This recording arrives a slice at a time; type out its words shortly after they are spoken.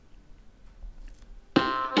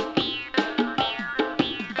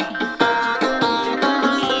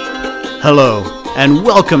Hello, and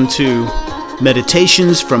welcome to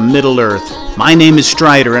Meditations from Middle Earth. My name is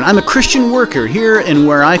Strider, and I'm a Christian worker here in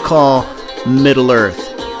where I call Middle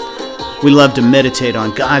Earth. We love to meditate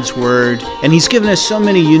on God's Word, and He's given us so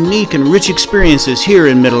many unique and rich experiences here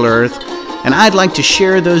in Middle Earth, and I'd like to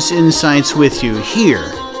share those insights with you here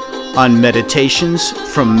on Meditations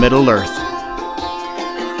from Middle Earth.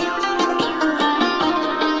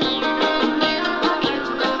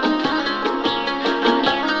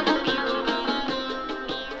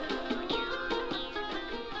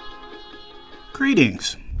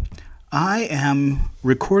 Greetings. I am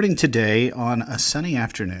recording today on a sunny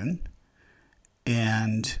afternoon,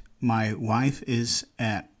 and my wife is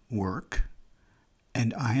at work,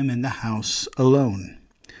 and I am in the house alone,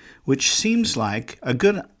 which seems like a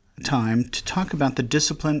good time to talk about the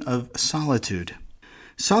discipline of solitude.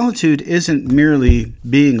 Solitude isn't merely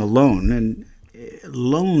being alone, and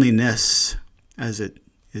loneliness, as it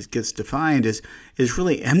gets defined, is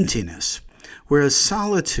really emptiness, whereas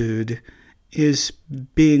solitude is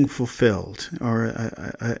being fulfilled, or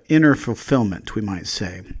a inner fulfillment, we might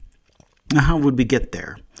say. Now, how would we get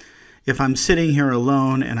there? If I'm sitting here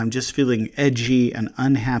alone and I'm just feeling edgy and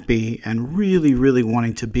unhappy and really, really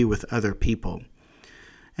wanting to be with other people,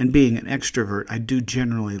 and being an extrovert, I do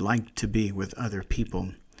generally like to be with other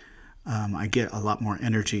people. I get a lot more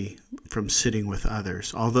energy from sitting with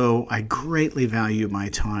others, although I greatly value my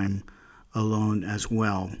time alone as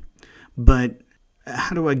well. But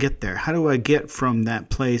how do I get there? How do I get from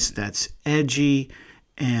that place that's edgy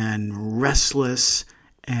and restless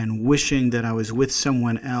and wishing that I was with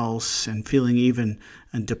someone else and feeling even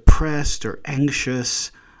depressed or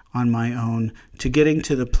anxious on my own to getting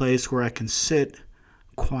to the place where I can sit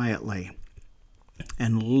quietly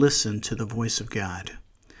and listen to the voice of God?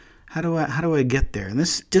 How do I get there? And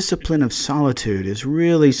this discipline of solitude is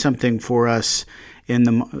really something for us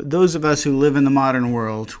those of us who live in the modern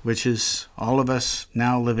world, which is all of us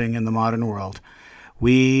now living in the modern world.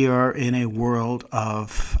 We are in a world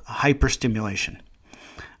of hyperstimulation.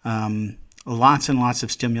 Lots and lots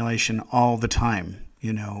of stimulation all the time,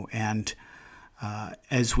 and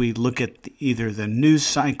as we look at either the news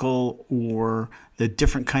cycle or the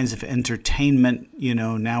different kinds of entertainment,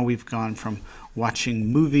 now we've gone from watching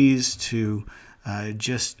movies to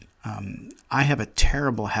I have a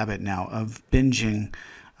terrible habit now of binging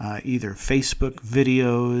either Facebook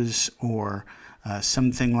videos or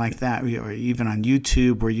something like that, or even on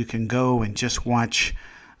YouTube where you can go and just watch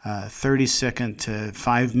 30-second to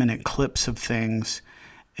 5-minute clips of things,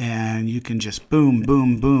 and you can just boom,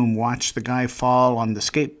 boom, boom, watch the guy fall on the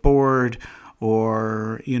skateboard,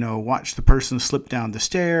 or watch the person slip down the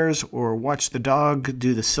stairs, or watch the dog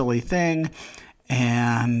do the silly thing,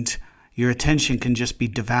 and your attention can just be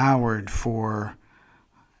devoured for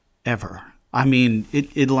ever. I mean,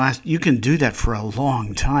 it lasts. You can do that for a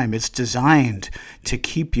long time. It's designed to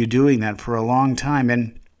keep you doing that for a long time,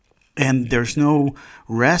 and there's no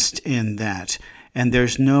rest in that, and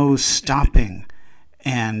there's no stopping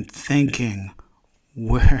and thinking,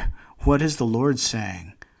 what is the Lord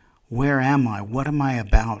saying? Where am I? What am I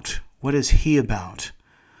about? What is He about?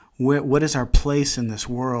 What is our place in this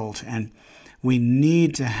world? And we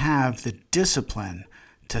need to have the discipline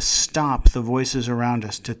to stop the voices around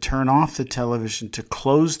us, to turn off the television, to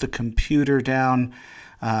close the computer down,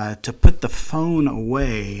 to put the phone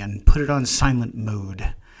away and put it on silent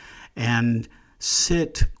mode and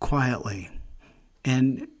sit quietly.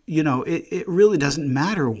 And, it really doesn't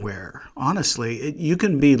matter where. Honestly, you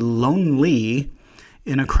can be lonely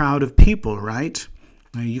in a crowd of people, right?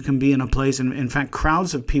 You can be in a place, and in fact,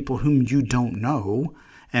 crowds of people whom you don't know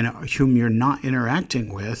and whom you're not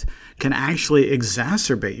interacting with can actually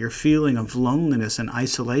exacerbate your feeling of loneliness and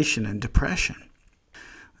isolation and depression.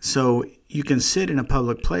 So you can sit in a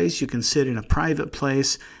public place, you can sit in a private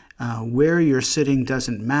place. Where you're sitting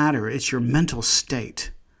doesn't matter. It's your mental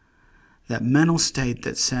state. That mental state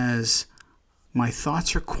that says, my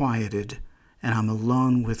thoughts are quieted and I'm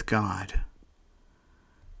alone with God.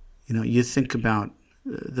 You think about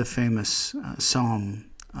the famous Psalm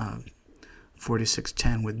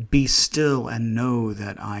 46:10 with "Be still and know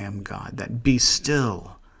that I am God." That be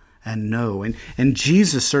still and know. And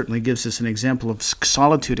Jesus certainly gives us an example of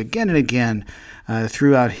solitude again and again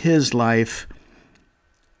throughout His life.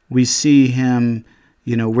 We see Him,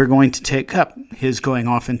 we're going to take up His going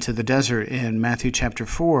off into the desert in Matthew chapter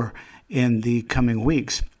 4 in the coming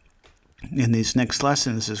weeks. In these next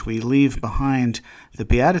lessons, as we leave behind the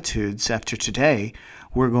beatitudes after today,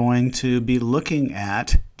 we're going to be looking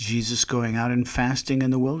at Jesus going out and fasting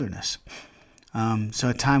in the wilderness. So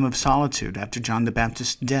a time of solitude after John the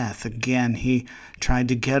Baptist's death. Again, he tried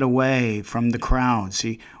to get away from the crowds.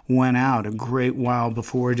 He went out a great while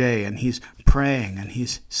before day, and he's praying, and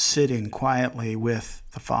he's sitting quietly with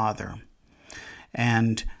the Father.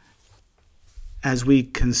 And as we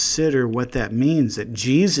consider what that means, that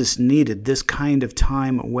Jesus needed this kind of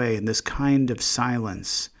time away and this kind of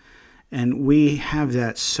silence, and we have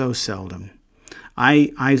that so seldom.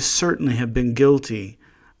 I certainly have been guilty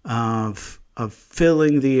of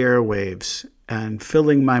filling the airwaves and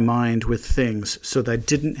filling my mind with things so that I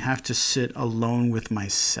didn't have to sit alone with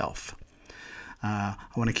myself. I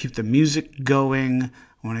want to keep the music going.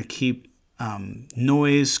 I want to keep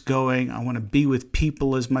noise going. I want to be with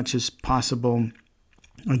people as much as possible.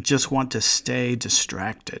 I just want to stay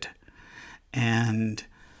distracted. And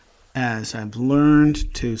as I've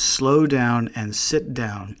learned to slow down and sit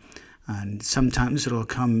down, and sometimes it'll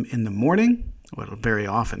come in the morning. Well, it'll very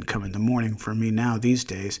often come in the morning for me now these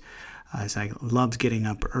days, as I love getting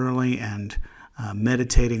up early and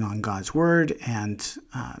meditating on God's Word. And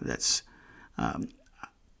I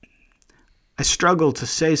struggle to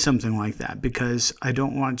say something like that because I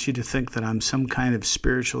don't want you to think that I'm some kind of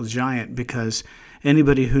spiritual giant, because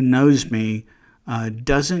anybody who knows me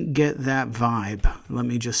doesn't get that vibe. Let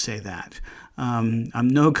me just say that. I'm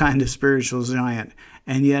no kind of spiritual giant.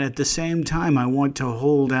 And yet at the same time, I want to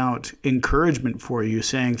hold out encouragement for you,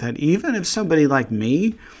 saying that even if somebody like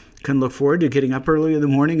me can look forward to getting up early in the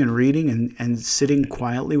morning and reading and sitting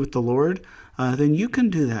quietly with the Lord, then you can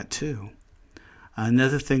do that too.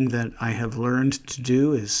 Another thing that I have learned to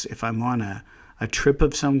do is if I'm on a trip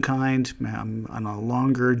of some kind, I'm on a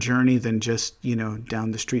longer journey than just,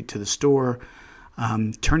 down the street to the store,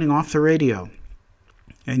 turning off the radio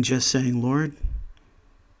and just saying, Lord,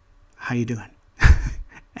 how you doing?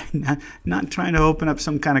 And not trying to open up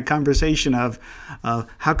some kind of conversation of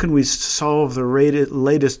how can we solve the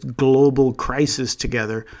latest global crisis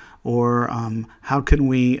together, or how can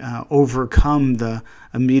we overcome the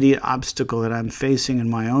immediate obstacle that I'm facing in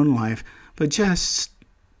my own life, but just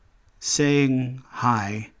saying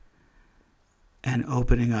hi and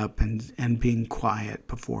opening up and being quiet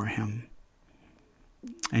before Him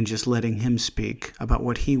and just letting Him speak about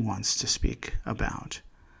what He wants to speak about.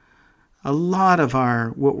 A lot of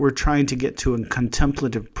what we're trying to get to in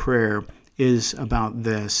contemplative prayer is about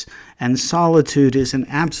this, and solitude is an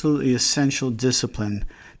absolutely essential discipline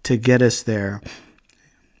to get us there.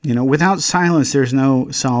 Without silence, there's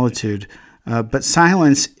no solitude. But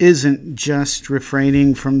silence isn't just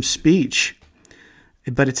refraining from speech,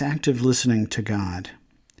 but it's active listening to God.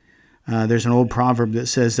 There's an old proverb that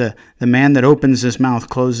says that the man that opens his mouth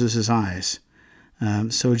closes his eyes.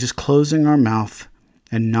 So just closing our mouth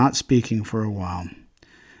and not speaking for a while.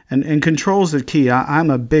 And control's the key. I'm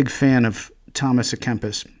a big fan of Thomas à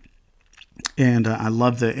Kempis. And I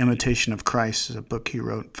love The Imitation of Christ, a book he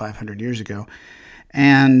wrote 500 years ago.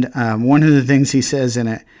 And one of the things he says in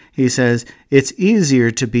it, he says, it's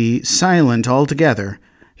easier to be silent altogether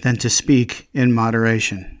than to speak in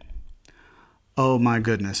moderation. Oh my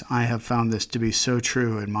goodness, I have found this to be so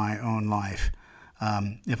true in my own life.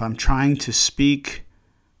 If I'm trying to speak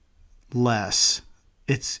less,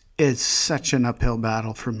 it's such an uphill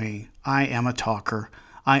battle for me. I am a talker.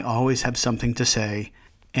 I always have something to say.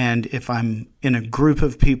 And if I'm in a group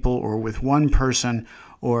of people or with one person,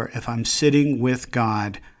 or if I'm sitting with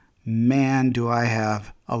God, man, do I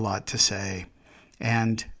have a lot to say.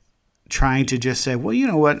 And trying to just say, well, you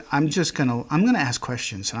know what, I'm going to ask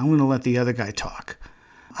questions and I'm going to let the other guy talk.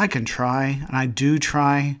 I can try, and I do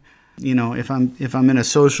try. If I'm in a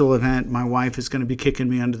social event, my wife is going to be kicking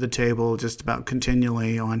me under the table just about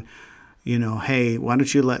continually on, hey, why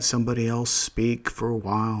don't you let somebody else speak for a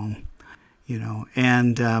while?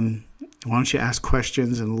 And why don't you ask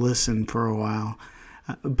questions and listen for a while?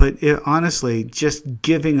 But honestly, just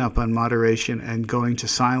giving up on moderation and going to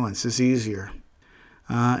silence is easier.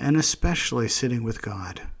 And especially sitting with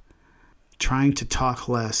God. Trying to talk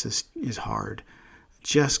less is hard.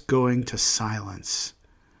 Just going to silence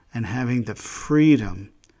and having the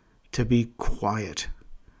freedom to be quiet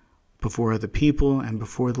before other people and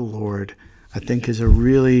before the Lord, I think is a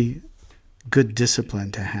really good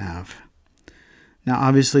discipline to have. Now,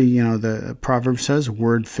 obviously, the proverb says,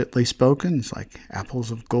 word fitly spoken. It's like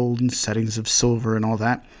apples of gold and settings of silver and all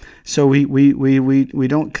that. So we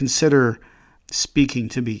don't consider speaking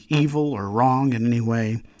to be evil or wrong in any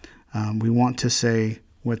way. We want to say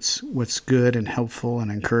what's good and helpful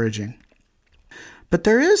and encouraging. But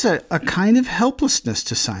there is a kind of helplessness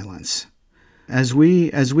to silence. As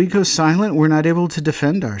we go silent, we're not able to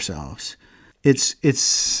defend ourselves. It's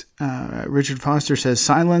Richard Foster says,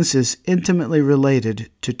 silence is intimately related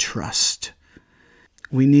to trust.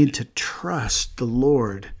 We need to trust the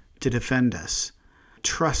Lord to defend us.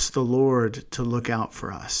 Trust the Lord to look out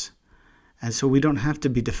for us. And so we don't have to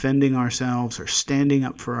be defending ourselves or standing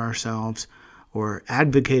up for ourselves or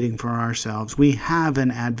advocating for ourselves. We have an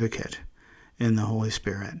advocate in the Holy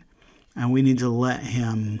Spirit, and we need to let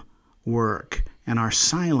him work. And our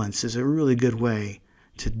silence is a really good way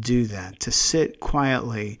to do that, to sit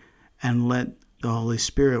quietly and let the Holy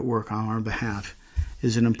Spirit work on our behalf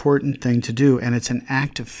is an important thing to do, and it's an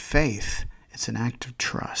act of faith. It's an act of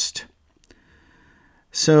trust.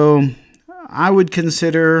 So I would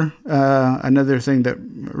consider another thing that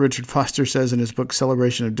Richard Foster says in his book,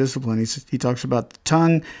 Celebration of Discipline. He talks about the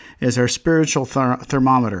tongue as our spiritual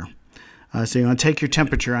thermometer. So you want to take your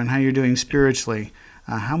temperature on how you're doing spiritually.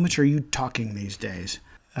 How much are you talking these days?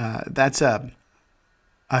 That's a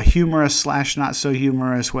humorous / not so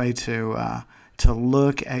humorous way to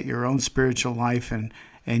look at your own spiritual life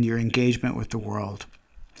and your engagement with the world.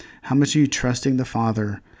 How much are you trusting the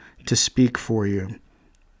Father to speak for you?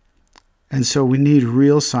 And so we need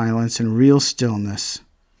real silence and real stillness.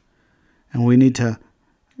 And we need to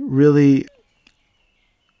really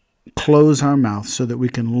close our mouths so that we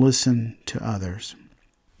can listen to others.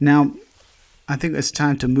 Now, I think it's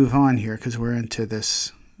time to move on here because we're into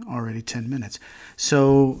this already 10 minutes.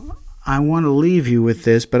 So I want to leave you with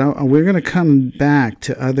this, but we're going to come back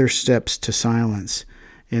to other steps to silence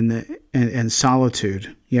and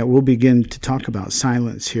solitude. Yeah, we'll begin to talk about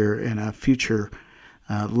silence here in a future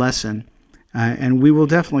lesson. And we will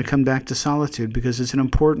definitely come back to solitude because it's an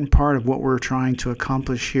important part of what we're trying to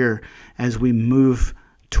accomplish here as we move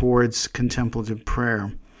towards contemplative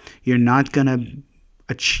prayer. You're not going to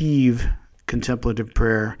achieve contemplative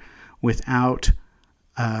prayer without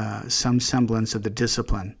some semblance of the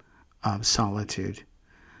discipline of solitude.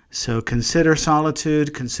 So consider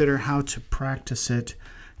solitude, consider how to practice it.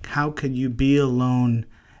 How can you be alone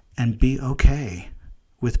and be okay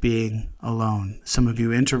with being alone? Some of you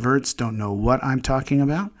introverts don't know what I'm talking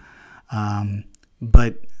about,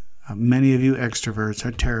 but many of you extroverts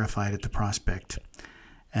are terrified at the prospect.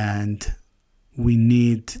 And we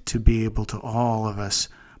need to be able to, all of us,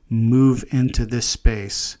 move into this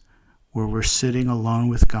space where we're sitting alone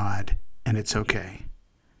with God, and it's okay.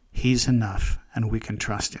 He's enough, and we can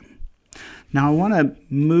trust him. Now, I want to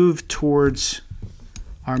move towards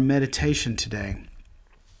our meditation today.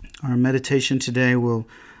 Our meditation today will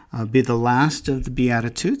be the last of the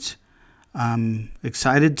Beatitudes. I'm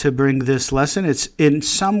excited to bring this lesson. It's in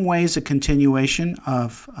some ways a continuation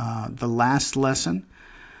of the last lesson,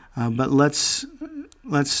 but let's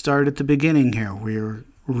start at the beginning here. We're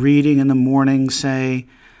reading in the morning, say,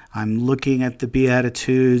 I'm looking at the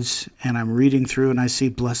Beatitudes, and I'm reading through, and I see,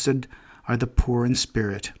 blessed are the poor in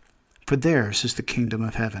spirit, for theirs is the kingdom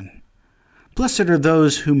of heaven. Blessed are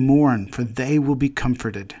those who mourn, for they will be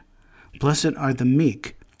comforted. Blessed are the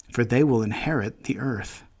meek, for they will inherit the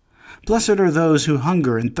earth. Blessed are those who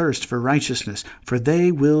hunger and thirst for righteousness, for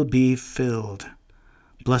they will be filled.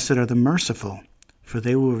 Blessed are the merciful, for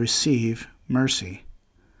they will receive mercy.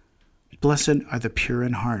 Blessed are the pure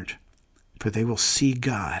in heart, for they will see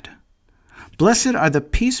God. Blessed are the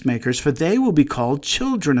peacemakers, for they will be called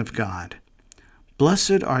children of God.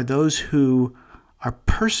 Blessed are those who are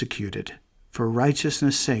persecuted for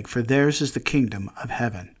righteousness' sake, for theirs is the kingdom of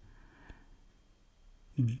heaven.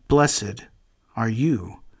 Blessed are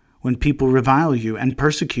you when people revile you and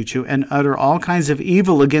persecute you and utter all kinds of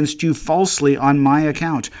evil against you falsely on my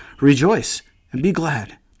account. Rejoice and be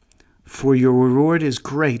glad, for your reward is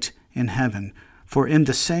great in heaven. For in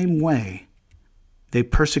the same way they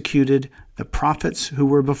persecuted the prophets who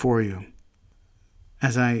were before you.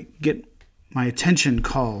 As I get my attention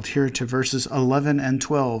called here to verses 11 and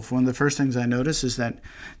 12, one of the first things I notice is that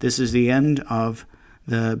this is the end of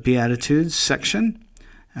the Beatitudes section,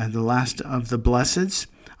 the last of the blesseds.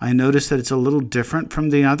 I notice that it's a little different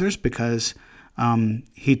from the others because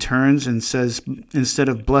he turns and says, instead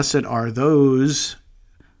of blessed are those,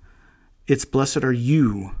 it's blessed are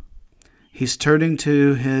you. He's turning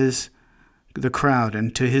to the crowd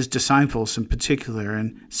and to his disciples in particular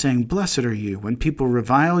and saying, blessed are you when people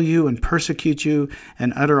revile you and persecute you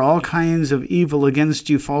and utter all kinds of evil against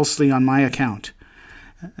you falsely on my account.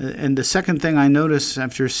 And the second thing I notice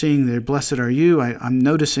after seeing the blessed are you, I'm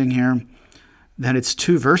noticing here that it's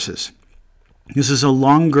 2 verses. This is a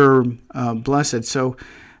longer blessed. So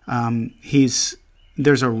there's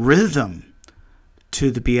a rhythm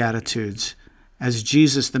to the Beatitudes as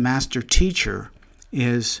Jesus, the master teacher,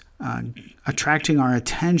 is attracting our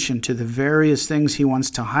attention to the various things he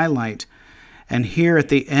wants to highlight. And here at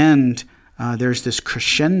the end, there's this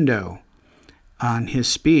crescendo on his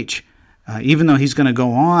speech. even though he's going to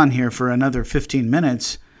go on here for another 15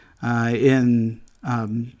 minutes in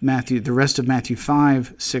Matthew, the rest of Matthew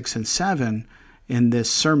 5, 6, and 7 in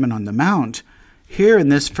this Sermon on the Mount. Here in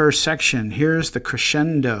this first section, here's the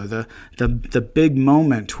crescendo, the big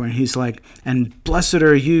moment where he's like, and blessed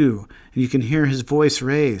are you. And you can hear his voice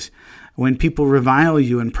raise. When people revile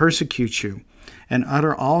you and persecute you and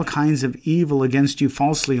utter all kinds of evil against you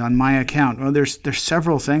falsely on my account. Well, there's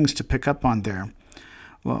several things to pick up on there.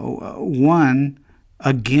 Well, one,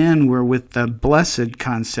 again, we're with the blessed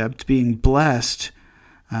concept, being blessed,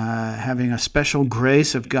 having a special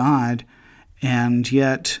grace of God, and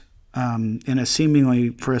yet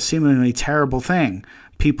for a seemingly terrible thing.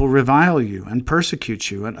 People revile you and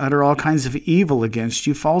persecute you and utter all kinds of evil against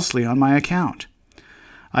you falsely on my account.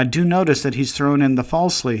 I do notice that he's thrown in the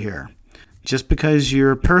falsely here. Just because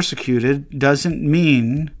you're persecuted doesn't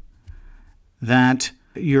mean that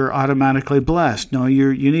you're automatically blessed. No,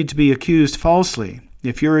 you need to be accused falsely.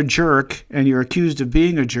 If you're a jerk and you're accused of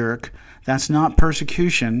being a jerk, that's not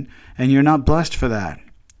persecution, and you're not blessed for that.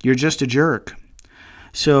 You're just a jerk.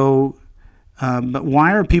 So, but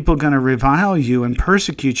why are people going to revile you and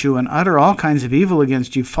persecute you and utter all kinds of evil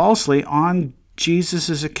against you falsely on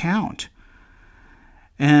Jesus' account?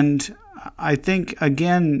 And I think,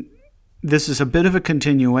 again, this is a bit of a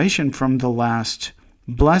continuation from the last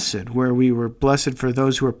blessed, where we were blessed for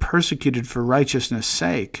those who are persecuted for righteousness'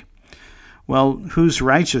 sake. Well, whose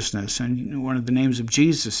righteousness? And one of the names of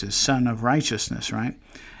Jesus is Son of Righteousness, right?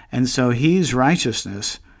 And so he's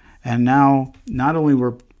righteousness. And now not only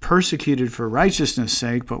we're persecuted for righteousness'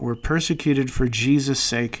 sake, but we're persecuted for Jesus'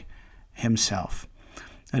 sake himself.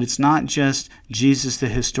 That it's not just Jesus, the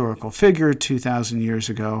historical figure 2,000 years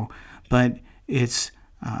ago, but it's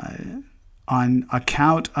on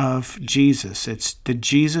account of Jesus. It's the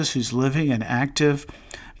Jesus who's living and active.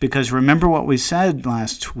 Because remember what we said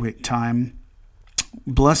last time,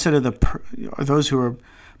 blessed are those who are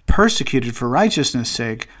persecuted for righteousness'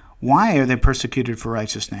 sake. Why are they persecuted for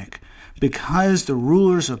righteousness' sake? Because the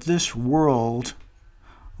rulers of this world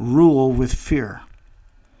rule with fear.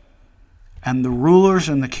 And the rulers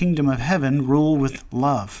in the kingdom of heaven rule with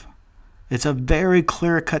love. It's a very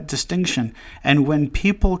clear-cut distinction. And when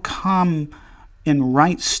people come in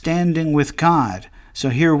right standing with God, so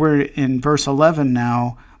here we're in verse 11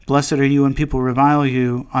 now, blessed are you when people revile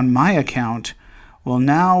you on my account. Well,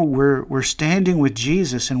 now we're standing with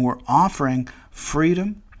Jesus and we're offering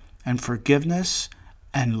freedom and forgiveness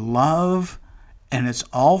and love, and it's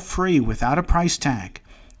all free without a price tag.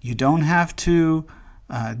 You don't have to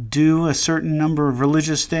do a certain number of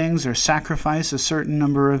religious things or sacrifice a certain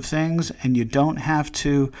number of things, and you don't have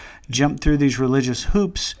to jump through these religious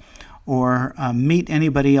hoops or meet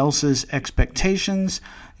anybody else's expectations.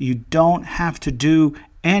 You don't have to do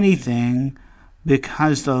anything,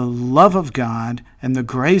 because the love of God and the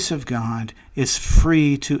grace of God is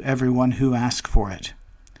free to everyone who asks for it.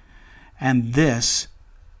 And this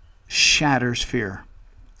shatters fear.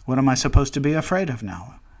 What am I supposed to be afraid of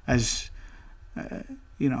now? As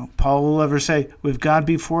Paul will ever say, with God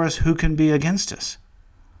before us, who can be against us?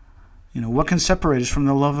 What can separate us from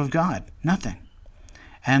the love of God? Nothing.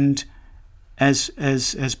 And as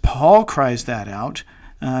Paul cries that out,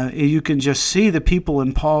 you can just see the people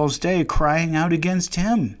in Paul's day crying out against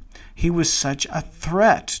him. He was such a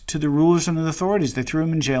threat to the rulers and the authorities. They threw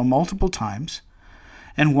him in jail multiple times.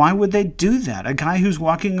 And why would they do that? A guy who's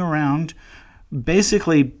walking around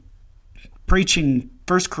basically preaching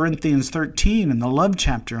 1 Corinthians 13 in the love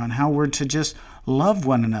chapter on how we're to just love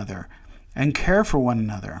one another and care for one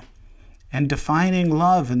another, and defining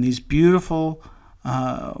love in these beautiful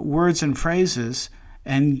words and phrases,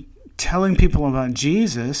 and telling people about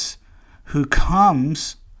Jesus, who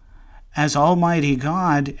comes as Almighty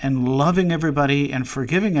God and loving everybody and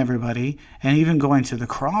forgiving everybody and even going to the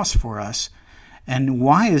cross for us. And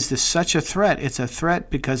why is this such a threat? It's a threat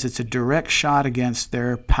because it's a direct shot against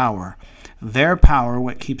their power. Their power,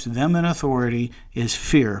 what keeps them in authority, is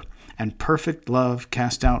fear. And perfect love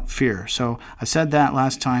casts out fear. So I said that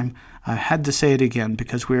last time. I had to say it again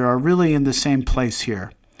because we are really in the same place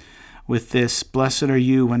here with this. Blessed are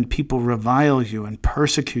you when people revile you and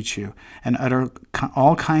persecute you and utter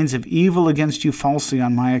all kinds of evil against you falsely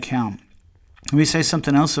on my account. Let me say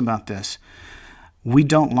something else about this. We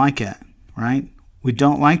don't like it, right? We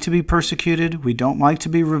don't like to be persecuted. We don't like to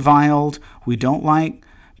be reviled. We don't like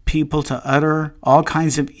people to utter all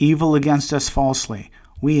kinds of evil against us falsely.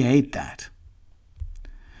 We hate that.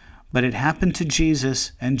 But it happened to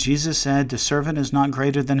Jesus, and Jesus said, the servant is not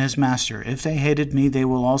greater than his master. If they hated me, they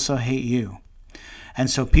will also hate you. And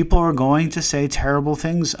so people are going to say terrible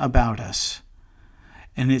things about us.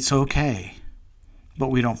 And it's okay. but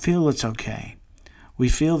we don't feel it's okay. We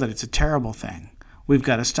feel that it's a terrible thing. We've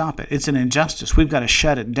got to stop it. It's an injustice. We've got to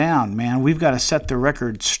shut it down, man. We've got to set the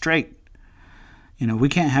record straight. We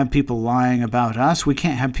can't have people lying about us. We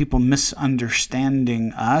can't have people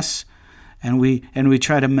misunderstanding us. And we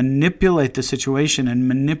try to manipulate the situation and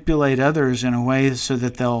manipulate others in a way so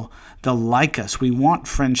that they'll like us. We want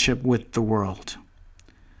friendship with the world.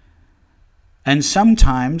 And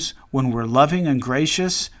sometimes when we're loving and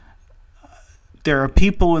gracious, there are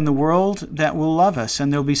people in the world that will love us,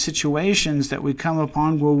 and there'll be situations that we come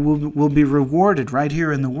upon where we'll be rewarded right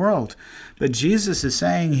here in the world. But Jesus is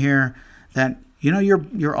saying here that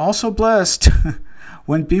you're also blessed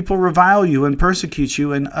when people revile you and persecute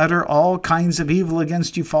you and utter all kinds of evil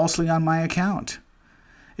against you falsely on my account.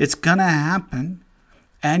 It's going to happen,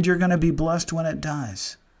 and you're going to be blessed when it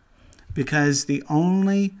does. Because the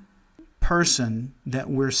only person that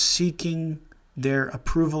we're seeking their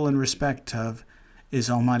approval and respect of is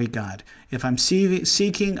Almighty God. If I'm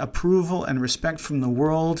seeking approval and respect from the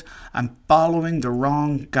world, I'm following the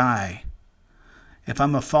wrong guy. If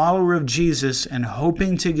I'm a follower of Jesus and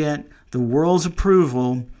hoping to get the world's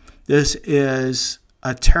approval, this is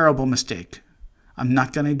a terrible mistake. I'm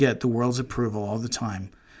not going to get the world's approval all the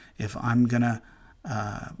time if I'm going to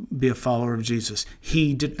be a follower of Jesus.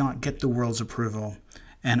 He did not get the world's approval,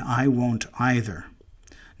 and I won't either.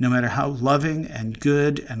 No matter how loving and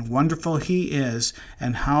good and wonderful he is,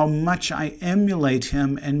 and how much I emulate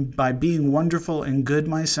him, and by being wonderful and good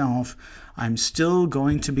myself, I'm still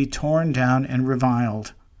going to be torn down and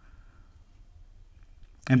reviled.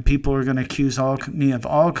 And people are going to accuse me of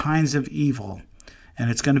all kinds of evil. And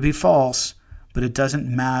it's going to be false, but it doesn't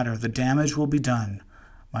matter. The damage will be done.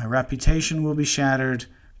 My reputation will be shattered.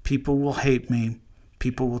 People will hate me.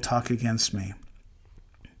 People will talk against me.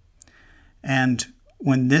 And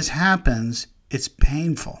when this happens, it's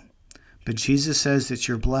painful. But Jesus says that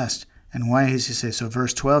you're blessed. And why does he say so?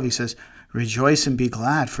 Verse 12, he says, rejoice and be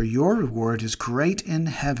glad, for your reward is great in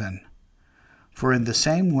heaven. For in the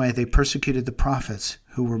same way they persecuted the prophets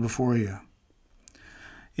who were before you.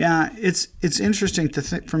 Yeah, it's interesting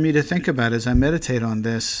for me to think about as I meditate on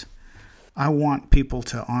this. I want people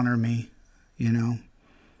to honor me, and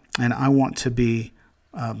I want to be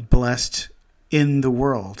blessed in the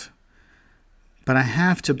world. But I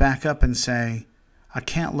have to back up and say, I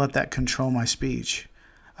can't let that control my speech.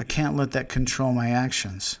 I can't let that control my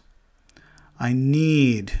actions. I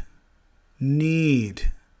need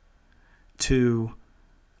to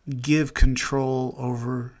give control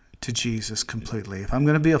over to Jesus completely. If I'm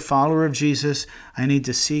going to be a follower of Jesus, I need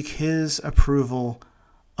to seek his approval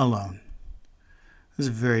alone. This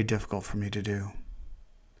is very difficult for me to do.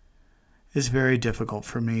 It's very difficult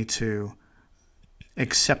for me to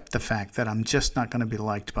accept the fact that I'm just not going to be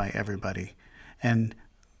liked by everybody, and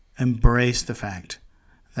embrace the fact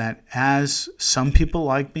that as some people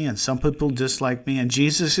like me and some people dislike me, and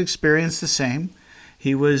Jesus experienced the same.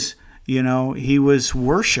 He was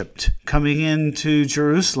worshipped coming into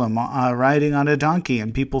Jerusalem, riding on a donkey,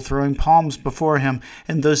 and people throwing palms before him.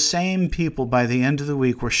 And those same people by the end of the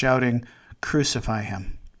week were shouting, crucify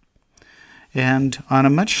him. And on a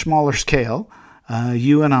much smaller scale,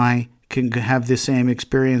 you and I can have the same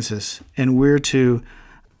experiences, and we're to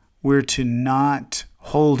not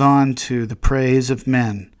hold on to the praise of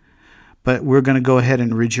men, but we're going to go ahead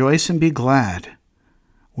and rejoice and be glad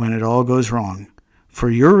when it all goes wrong. For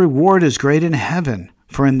your reward is great in heaven,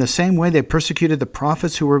 for in the same way they persecuted the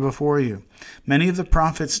prophets who were before you. Many of the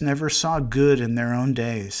prophets never saw good in their own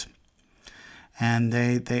days, and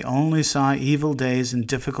they only saw evil days and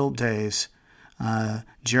difficult days.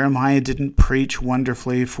 Jeremiah didn't preach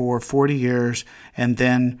wonderfully for 40 years and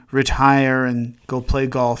then retire and go play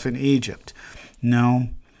golf in Egypt. No,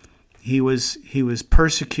 he was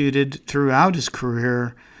persecuted throughout his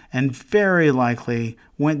career, and very likely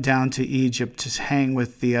went down to Egypt to hang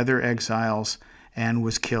with the other exiles and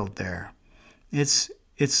was killed there. It's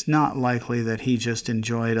not likely that he just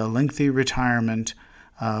enjoyed a lengthy retirement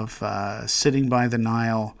of sitting by the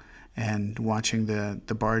Nile and watching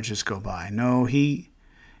the barges go by. No, he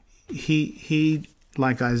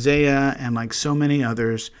like Isaiah and like so many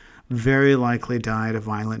others, very likely died a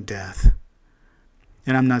violent death.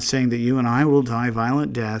 And I'm not saying that you and I will die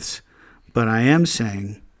violent deaths, but I am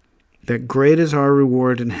saying that great is our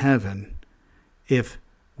reward in heaven if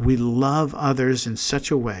we love others in such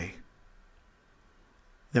a way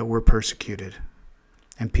that we're persecuted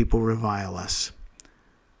and people revile us.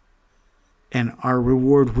 And our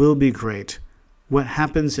reward will be great. What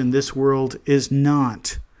happens in this world is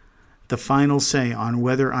not the final say on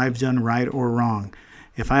whether I've done right or wrong.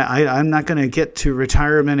 If I'm not going to get to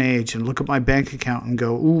retirement age and look at my bank account and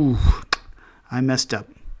go, ooh, I messed up.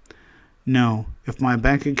 No, if my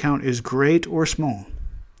bank account is great or small,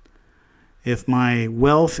 if my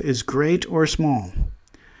wealth is great or small,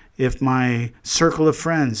 if my circle of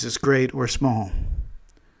friends is great or small,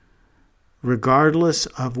 regardless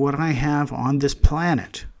of what I have on this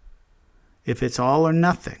planet, if it's all or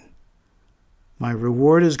nothing, my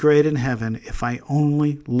reward is great in heaven if I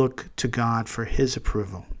only look to God for His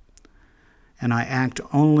approval, and I act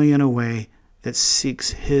only in a way that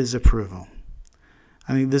seeks His approval.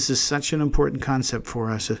 I think this is such an important concept for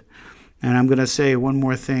us. And I'm going to say one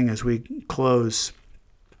more thing as we close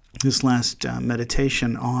this last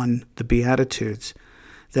meditation on the Beatitudes,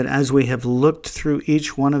 that as we have looked through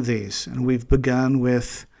each one of these, and we've begun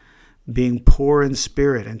with being poor in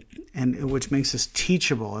spirit, and which makes us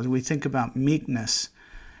teachable, as we think about meekness,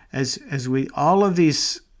 as we all of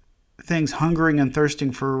these things, hungering and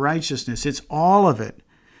thirsting for righteousness, it's all of it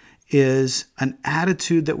is an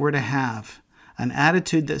attitude that we're to have, an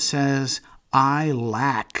attitude that says, I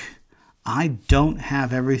lack. I don't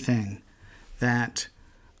have everything that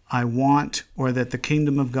I want or that the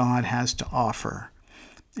kingdom of God has to offer.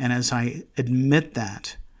 And as I admit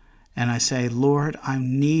that, and I say, Lord,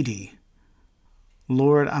 I'm needy.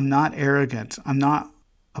 Lord, I'm not arrogant. I'm not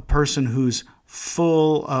a person who's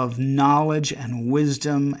full of knowledge and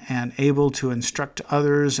wisdom and able to instruct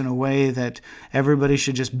others in a way that everybody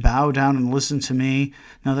should just bow down and listen to me.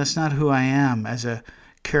 No, that's not who I am as a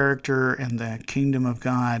character in the kingdom of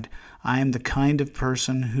God. I am the kind of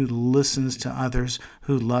person who listens to others,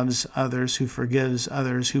 who loves others, who forgives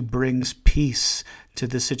others, who brings peace to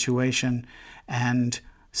the situation and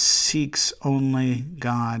seeks only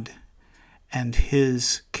God and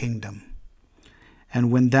His kingdom. And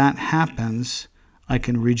when that happens, I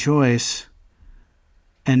can rejoice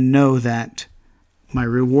and know that my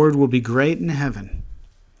reward will be great in heaven.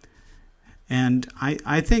 And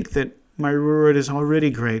I think that my reward is already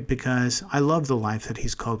great because I love the life that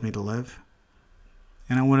He's called me to live.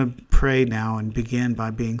 And I want to pray now and begin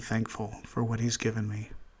by being thankful for what He's given me.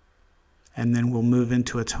 And then we'll move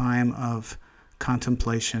into a time of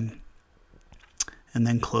contemplation and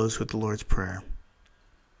then close with the Lord's Prayer.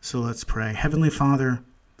 So let's pray. Heavenly Father,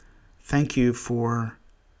 thank You for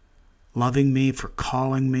loving me, for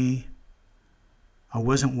calling me. I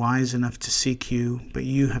wasn't wise enough to seek You, but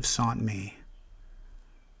You have sought me.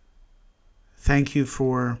 Thank You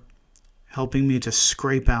for helping me to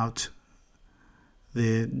scrape out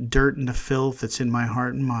the dirt and the filth that's in my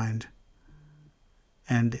heart and mind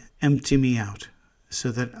and empty me out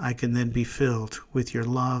so that I can then be filled with Your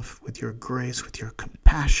love, with Your grace, with Your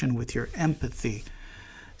compassion, with Your empathy,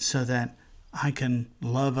 so that I can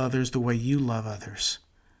love others the way You love others.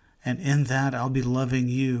 And in that, I'll be loving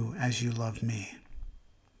You as You love me.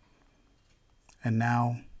 And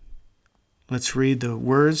now, let's read the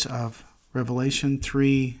words of Revelation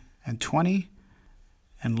 3:20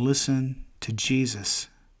 and listen to Jesus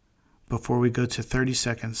before we go to 30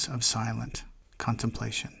 seconds of silent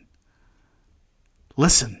contemplation.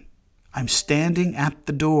 Listen, I'm standing at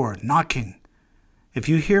the door, knocking. If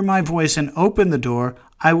you hear my voice and open the door,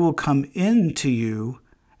 I will come in to you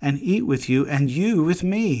and eat with you and you with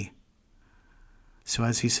me. So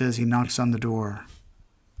as He says, He knocks on the door.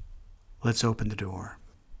 Let's open the door.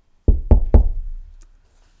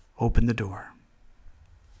 Open the door.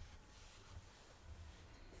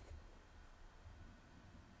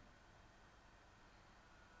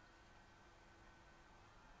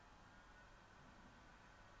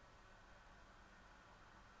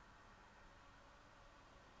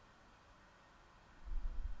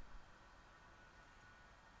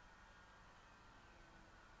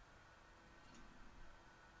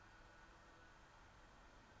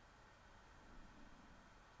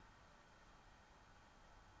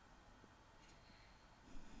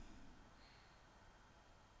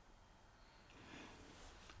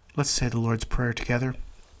 Let's say the Lord's Prayer together.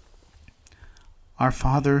 Our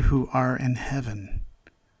Father who art in heaven,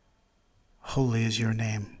 holy is Your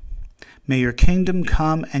name. May Your kingdom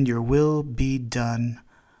come and Your will be done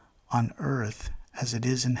on earth as it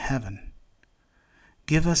is in heaven.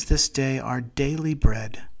 Give us this day our daily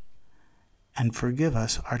bread, and forgive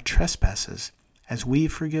us our trespasses as we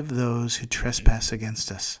forgive those who trespass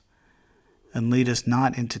against us. And lead us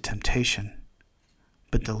not into temptation,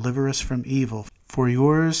 but deliver us from evil. For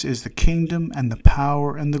Yours is the kingdom and the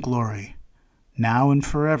power and the glory, now and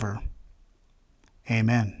forever.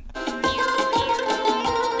 Amen.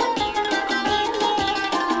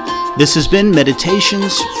 This has been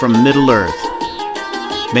Meditations from Middle Earth.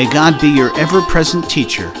 May God be your ever-present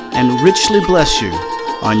teacher and richly bless you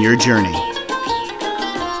on your journey.